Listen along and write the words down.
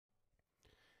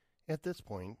At this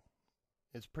point,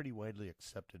 it's pretty widely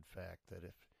accepted fact that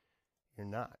if you're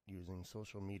not using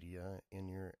social media in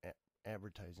your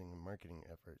advertising and marketing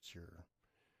efforts, you're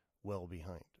well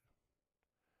behind.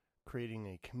 Creating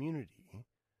a community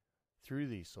through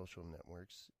these social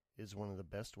networks is one of the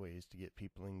best ways to get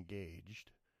people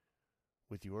engaged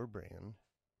with your brand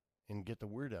and get the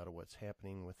word out of what's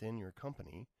happening within your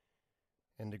company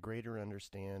and to greater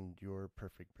understand your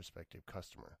perfect prospective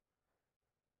customer.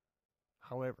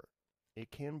 However, it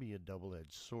can be a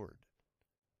double-edged sword.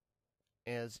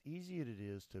 As easy as it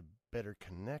is to better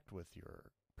connect with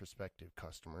your prospective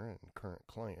customer and current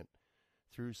client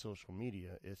through social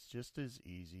media, it's just as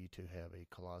easy to have a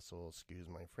colossal, excuse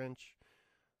my French,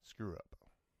 screw up.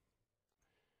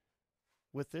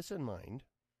 With this in mind,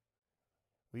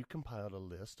 we've compiled a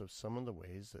list of some of the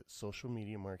ways that social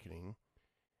media marketing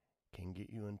can get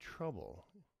you in trouble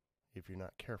if you're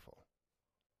not careful.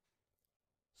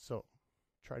 So,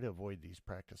 try to avoid these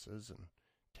practices and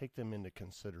take them into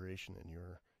consideration in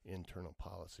your internal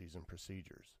policies and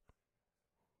procedures.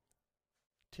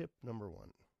 Tip number 1.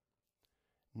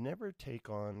 Never take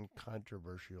on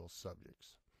controversial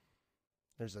subjects.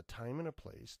 There's a time and a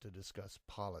place to discuss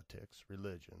politics,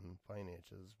 religion,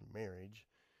 finances, marriage,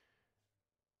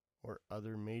 or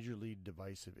other majorly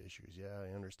divisive issues. Yeah,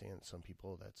 I understand that some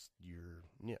people, that's your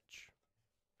niche.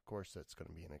 Of course, that's going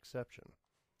to be an exception.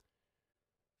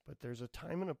 But there's a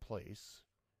time and a place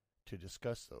to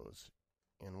discuss those,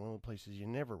 and one of the places you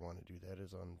never want to do that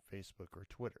is on Facebook or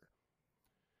Twitter.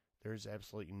 There's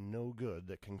absolutely no good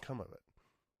that can come of it.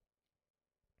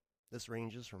 This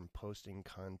ranges from posting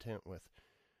content with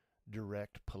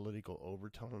direct political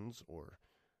overtones or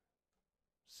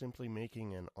simply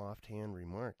making an offhand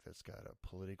remark that's got a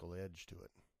political edge to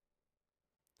it.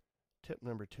 Tip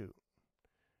number 2.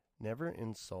 Never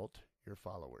insult your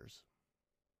followers.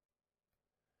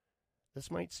 This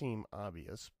might seem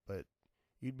obvious, but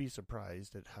you'd be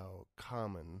surprised at how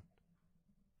common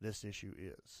this issue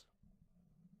is.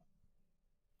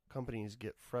 Companies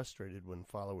get frustrated when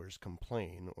followers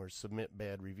complain or submit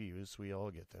bad reviews. We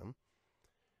all get them.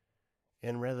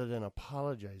 And rather than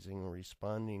apologizing or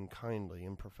responding kindly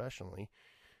and professionally,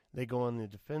 they go on the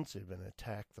defensive and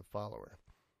attack the follower.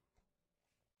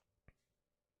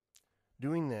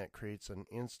 Doing that creates an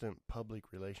instant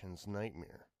public relations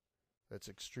nightmare that's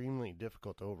extremely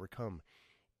difficult to overcome,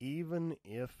 even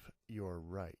if you're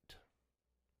right.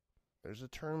 There's a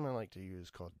term I like to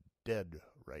use called dead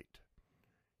right.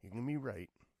 You can be right,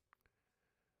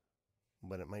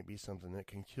 but it might be something that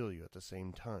can kill you at the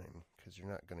same time because you're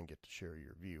not going to get to share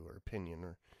your view or opinion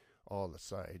or all the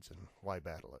sides, and why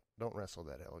battle it? Don't wrestle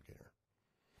that alligator.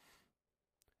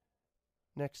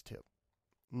 Next tip.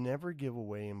 Never give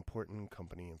away important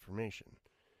company information.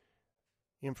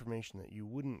 Information that you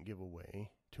wouldn't give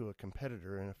away to a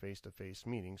competitor in a face-to-face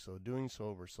meeting, so doing so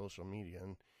over social media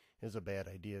is a bad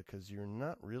idea because you're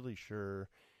not really sure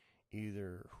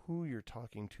either who you're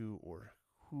talking to or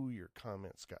who your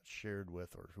comments got shared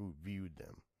with or who viewed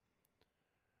them.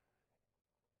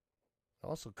 It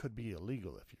also could be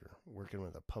illegal if you're working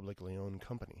with a publicly owned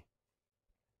company.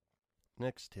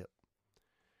 Next tip.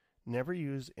 Never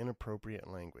use inappropriate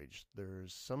language.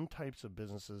 There's some types of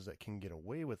businesses that can get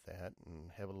away with that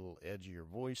and have a little edgier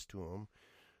voice to them,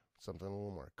 something a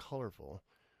little more colorful.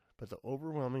 But the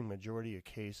overwhelming majority of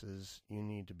cases, you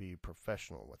need to be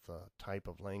professional with the type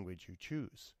of language you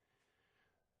choose.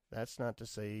 That's not to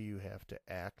say you have to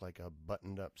act like a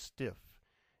buttoned-up stiff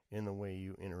in the way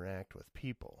you interact with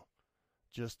people.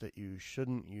 Just that you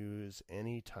shouldn't use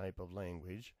any type of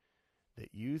language that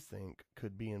you think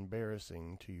could be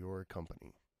embarrassing to your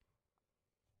company.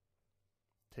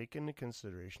 Take into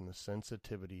consideration the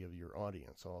sensitivity of your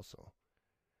audience also.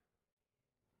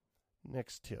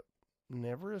 Next tip.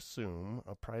 Never assume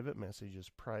a private message is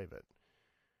private.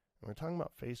 And we're talking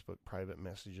about Facebook private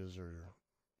messages or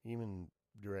even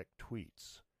direct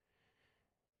tweets.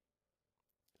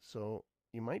 So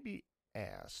you might be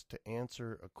asked to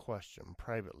answer a question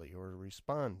privately or to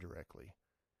respond directly.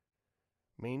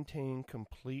 Maintain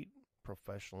complete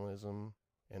professionalism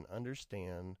and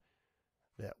understand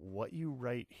that what you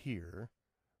write here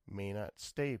may not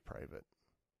stay private.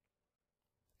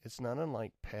 It's not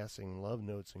unlike passing love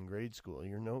notes in grade school.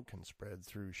 Your note can spread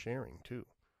through sharing too.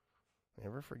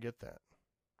 Never forget that.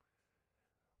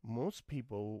 Most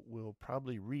people will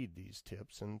probably read these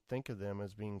tips and think of them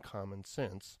as being common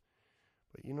sense,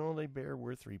 but they bear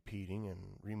worth repeating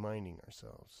and reminding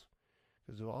ourselves.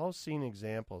 Because we've all seen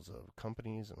examples of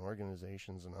companies and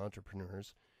organizations and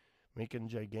entrepreneurs making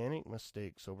gigantic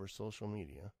mistakes over social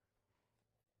media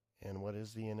and what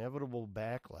is the inevitable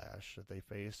backlash that they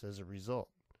face as a result.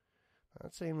 I'm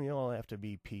not saying we all have to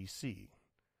be PC.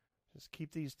 Just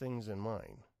keep these things in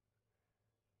mind.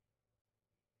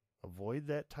 Avoid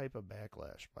that type of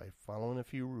backlash by following a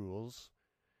few rules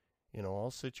in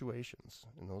all situations.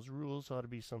 And those rules ought to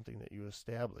be something that you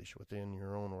establish within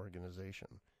your own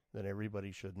organization that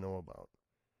everybody should know about.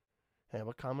 Have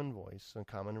a common voice and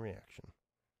common reaction.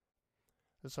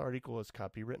 This article is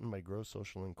copywritten by Grow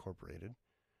Social Incorporated.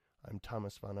 I'm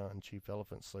Thomas Von Ahn, Chief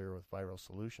Elephant Slayer with Viral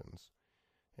Solutions,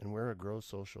 and we're a Grow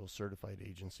Social certified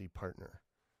agency partner.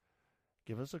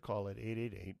 Give us a call at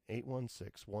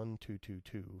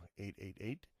 888-816-1222,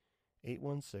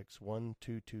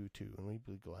 888-816-1222, and we'd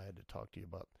be glad to talk to you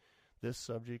about this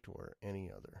subject or any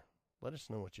other. Let us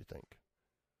know what you think.